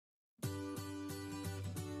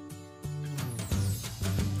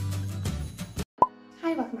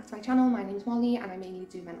Hi, welcome back to my channel. My name is Molly and I mainly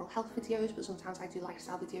do mental health videos, but sometimes I do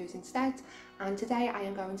lifestyle videos instead. And today I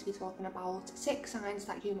am going to be talking about 6 signs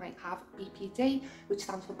that you might have BPD, which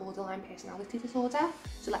stands for borderline personality disorder.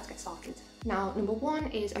 So let's get started. Now, number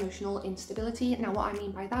 1 is emotional instability. Now, what I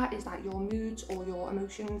mean by that is that your moods or your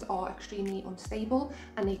emotions are extremely unstable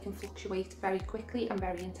and they can fluctuate very quickly and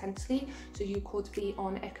very intensely. So you could be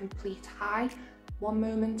on a complete high one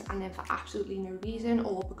moment and then for absolutely no reason,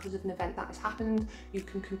 or because of an event that has happened, you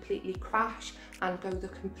can completely crash and go the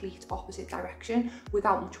complete opposite direction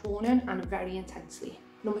without much warning and very intensely.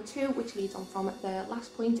 Number 2, which leads on from the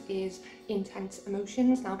last point, is intense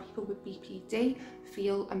emotions. Now, people with BPD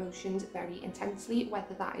feel emotions very intensely,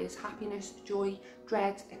 whether that is happiness, joy,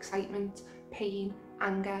 dread, excitement, pain,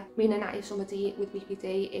 anger, meaning that if somebody with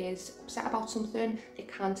BPD is upset about something,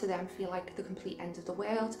 it can to them feel like the complete end of the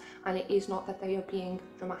world. And it is not that they are being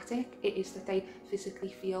dramatic, it is that they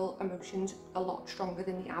physically feel emotions a lot stronger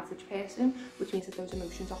than the average person, which means that those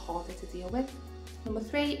emotions are harder to deal with. Number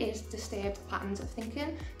 3 is disturbed patterns of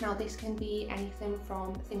thinking. Now, this can be anything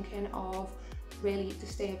from thinking of really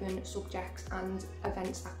disturbing subjects and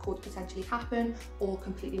events that could potentially happen, or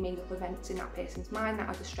completely made up events in that person's mind that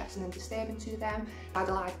are distressing and disturbing to them,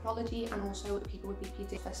 idealized pathology, and also people with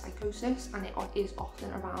BPD for psychosis, and it is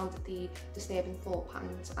often around the disturbing thought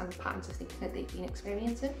patterns and patterns of thinking that they've been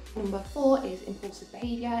experiencing. Number 4 is impulsive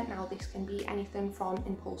behaviour. Now, this can be anything from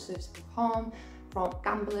impulsive self-harm, from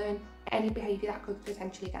gambling, any behaviour that could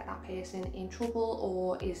potentially get that person in trouble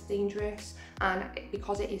or is dangerous. And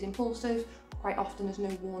because it is impulsive, quite often there's no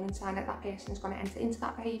warning sign that that person is going to enter into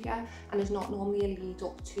that behaviour, and there's not normally a lead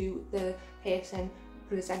up to the person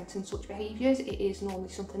presenting such behaviours. It is normally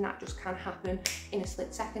something that just can happen in a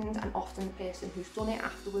split second, and often the person who's done it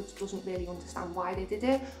afterwards doesn't really understand why they did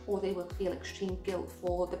it, or they will feel extreme guilt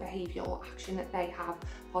for the behaviour or action that they have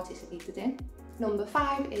participated in. Number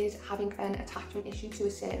 5 is having an attachment issue to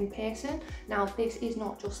a certain person. Now, this is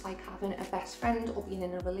not just like having a best friend or being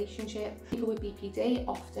in a relationship. People with BPD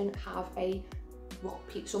often have what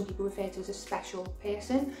some people refer to as a special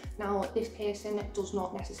person. Now, this person does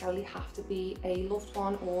not necessarily have to be a loved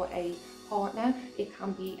one or a partner. It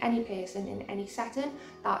can be any person in any setting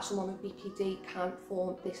that someone with BPD can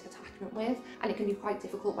form this attachment with, and it can be quite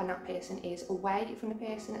difficult when that person is away from the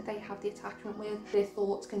person that they have the attachment with. Their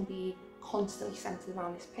thoughts can be constantly centered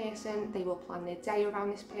around this person. They will plan their day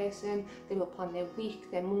around this person, they will plan their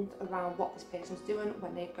week, their month around what this person's doing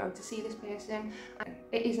when they're going to see this person. And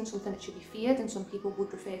it isn't something that should be feared, and some people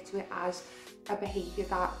would refer to it as a behaviour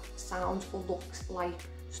that sounds or looks like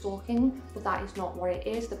stalking, but that is not what it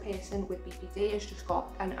is. The person with BPD has just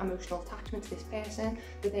got an emotional attachment to this person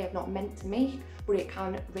that they have not meant to make, but it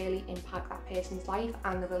can really impact that person's life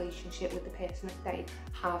and the relationship with the person that they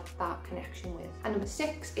have that connection with. And number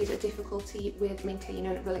 6 is a difficulty with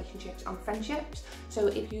maintaining relationships and friendships. So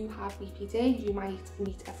if you have BPD, you might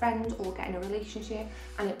meet a friend or get in a relationship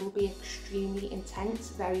and it will be extremely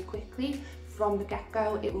intense very quickly. From the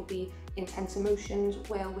get-go, it will be intense emotions,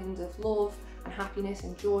 whirlwind of love and happiness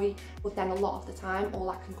and joy, but then a lot of the time all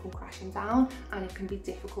that can come crashing down, and it can be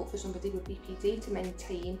difficult for somebody with BPD to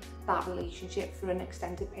maintain that relationship for an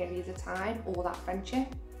extended period of time or that friendship.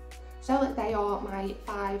 So they are my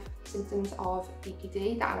 5 symptoms of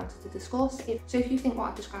BPD that I wanted to discuss. So if you think what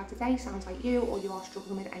I've described today sounds like you, or you are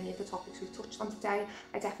struggling with any of the topics we've touched on today,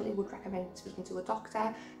 I definitely would recommend speaking to a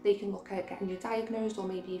doctor. They can look at getting you diagnosed, or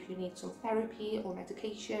maybe if you need some therapy or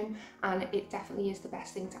medication, and it definitely is the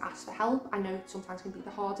best thing to ask for help. I know it sometimes can be the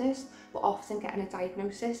hardest, but often getting a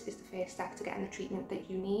diagnosis is the first step to getting the treatment that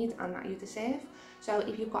you need and that you deserve. So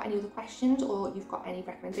if you've got any other questions or you've got any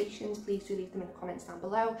recommendations, please do leave them in the comments down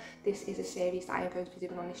below. This is a series that I am going to be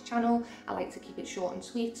doing on this channel. I like to keep it short and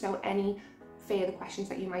sweet, so any further questions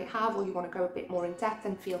that you might have, or you want to go a bit more in depth,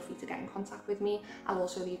 then feel free to get in contact with me. I'll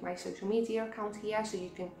also leave my social media account here so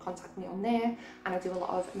you can contact me on there, and I do a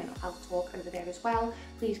lot of mental health talk over there as well.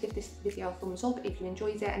 Please give this video a thumbs up if you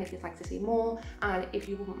enjoyed it and if you'd like to see more, and if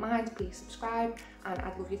you wouldn't mind, please subscribe, and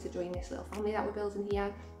I'd love you to join this little family that we're building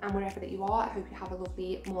here. And wherever that you are, I hope you have a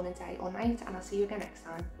lovely morning, day or night, and I'll see you again next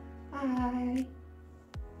time. Bye!